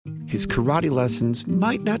His karate lessons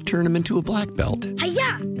might not turn him into a black belt.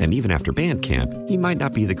 Hi-ya! And even after band camp, he might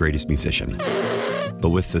not be the greatest musician.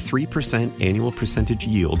 But with the 3% annual percentage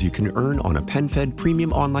yield you can earn on a PenFed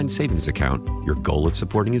premium online savings account, your goal of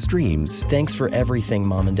supporting his dreams... Thanks for everything,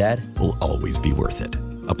 Mom and Dad. ...will always be worth it.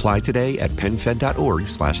 Apply today at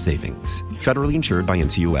PenFed.org/savings. Federally insured by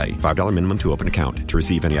NCUA. $5 minimum to open account. To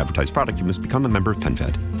receive any advertised product, you must become a member of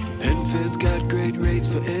PenFed. PenFed's got great rates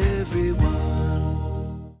for everyone.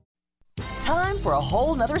 Time for a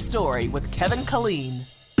whole nother story with Kevin Killeen.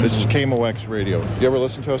 This is KMOX Radio. You ever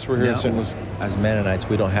listen to us? We're here in St. Louis. As Mennonites,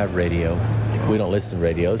 we don't have radio. We don't listen to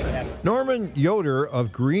radios. Norman Yoder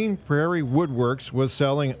of Green Prairie Woodworks was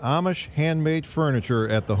selling Amish handmade furniture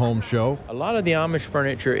at the home show. A lot of the Amish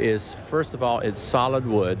furniture is, first of all, it's solid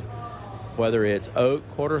wood, whether it's oak,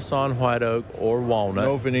 quarter sawn white oak, or walnut.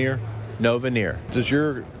 No veneer? No veneer. Does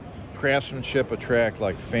your craftsmanship attract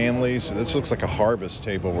like families? This looks like a harvest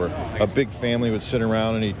table where a big family would sit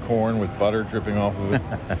around and eat corn with butter dripping off of it.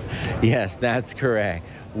 Yes, that's correct.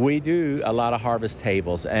 We do a lot of harvest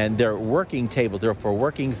tables, and they're working tables. They're for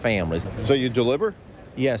working families. So you deliver?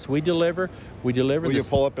 Yes, we deliver. We deliver. Will you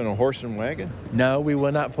pull up in a horse and wagon? No, we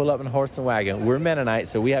will not pull up in a horse and wagon. We're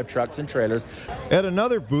Mennonites, so we have trucks and trailers. At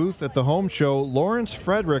another booth at the home show, Lawrence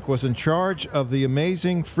Frederick was in charge of the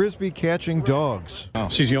amazing Frisbee catching dogs.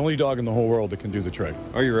 She's the only dog in the whole world that can do the trick.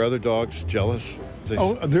 Are your other dogs jealous?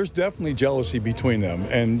 There's definitely jealousy between them,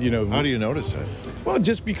 and How do you notice that? Well,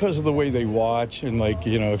 just because of the way they watch, and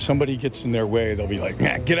if somebody gets in their way, they'll be like,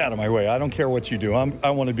 "Nah, get out of my way. I don't care what you do.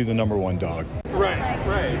 I want to be the number one dog." Right.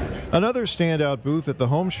 Another standout booth at the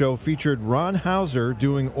home show featured Ron Hauser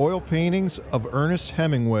doing oil paintings of Ernest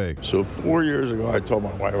Hemingway. So 4 years ago, I told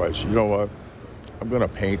my wife, I said, you know what? I'm going to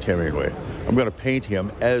paint Hemingway. I'm going to paint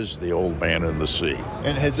him as the old man in the sea.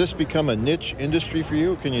 And has this become a niche industry for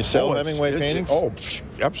you? Can you sell Hemingway paintings?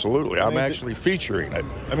 Absolutely. I'm actually featuring it.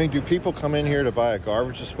 I mean, do people come in here to buy a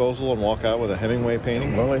garbage disposal and walk out with a Hemingway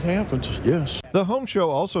painting? Well, it happens, yes. The home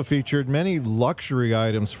show also featured many luxury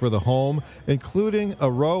items for the home, including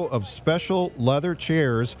a row of special leather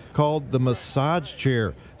chairs called the massage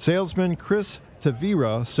chair. Salesman Chris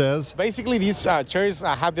Tavira says, Basically, these chairs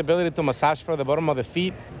have the ability to massage for the bottom of the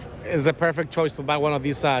feet. It's the perfect choice to buy one of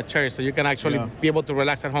these chairs so you can actually be able to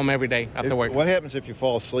relax at home every day after work. What happens if you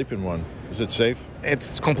fall asleep in one? Is it safe?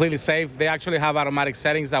 It's completely safe. They actually have automatic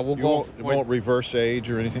settings that will It won't reverse age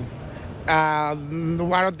or anything? I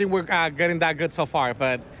don't think we're getting that good so far,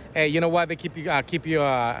 but hey, you know what? They keep you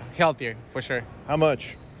healthier for sure. How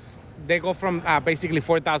much? They go from basically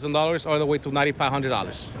 $4,000 all the way to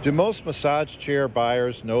 $9,500. Do most massage chair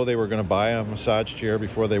buyers know they were going to buy a massage chair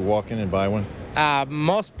before they walk in and buy one?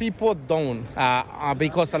 Most people don't,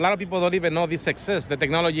 because a lot of people don't even know this exists. The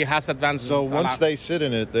technology has advanced. So once they sit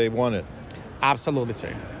in it, they want it? Absolutely,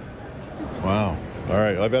 sir. Wow. All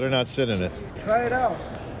right, I better not sit in it. Try it out.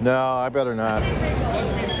 No, I better not.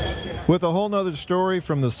 With a whole nother story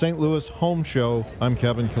from the St. Louis Home Show, I'm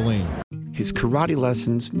Kevin Killeen. His karate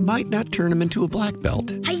lessons might not turn him into a black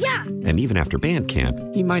belt. Hi-ya! And even after band camp,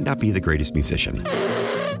 he might not be the greatest musician.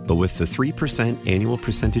 But with the 3% annual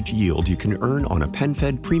percentage yield you can earn on a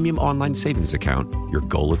PenFed premium online savings account, your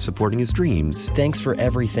goal of supporting his dreams... Thanks for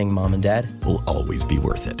everything, Mom and Dad. ...will always be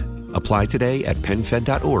worth it. Apply today at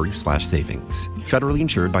PenFed.org/savings. Federally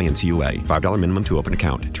insured by NCUA. $5 minimum to open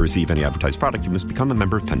account. To receive any advertised product, you must become a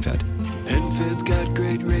member of PenFed. PenFed's got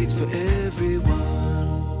great rates for everyone.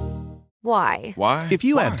 Why? If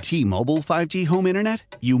you have T-Mobile 5G home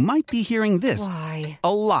internet, you might be hearing this Why?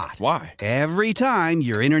 a lot. Why? Every time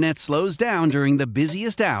your internet slows down during the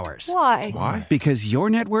busiest hours. Why? Because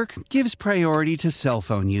your network gives priority to cell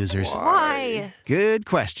phone users. Why? Good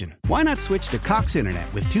question. Why not switch to Cox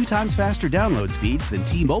Internet with 2 times faster download speeds than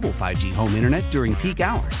T-Mobile 5G home internet during peak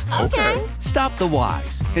hours? Okay. Stop the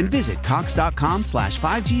whys and visit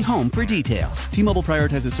cox.com/5G home for details. T-Mobile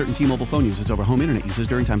prioritizes certain T-Mobile phone users over home internet users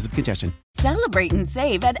during times of congestion. Celebrate and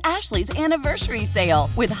save at Ashley's Anniversary Sale.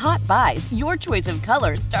 With Hot Buys, your choice of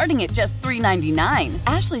colors starting at just $3.99.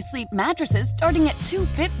 Ashley Sleep mattresses starting at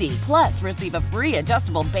 $2.50. Plus, receive a free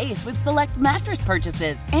adjustable base with select mattress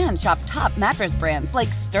purchases. And shop top mattress brands like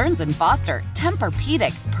Stearns & Foster,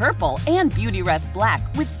 Tempur-Pedic, Purple, and Beautyrest Black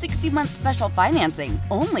with 60-month special financing.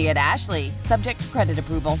 Only at Ashley. Subject to credit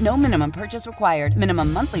approval. No minimum purchase required.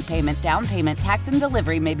 Minimum monthly payment, down payment, tax, and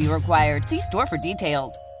delivery may be required. See store for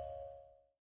details.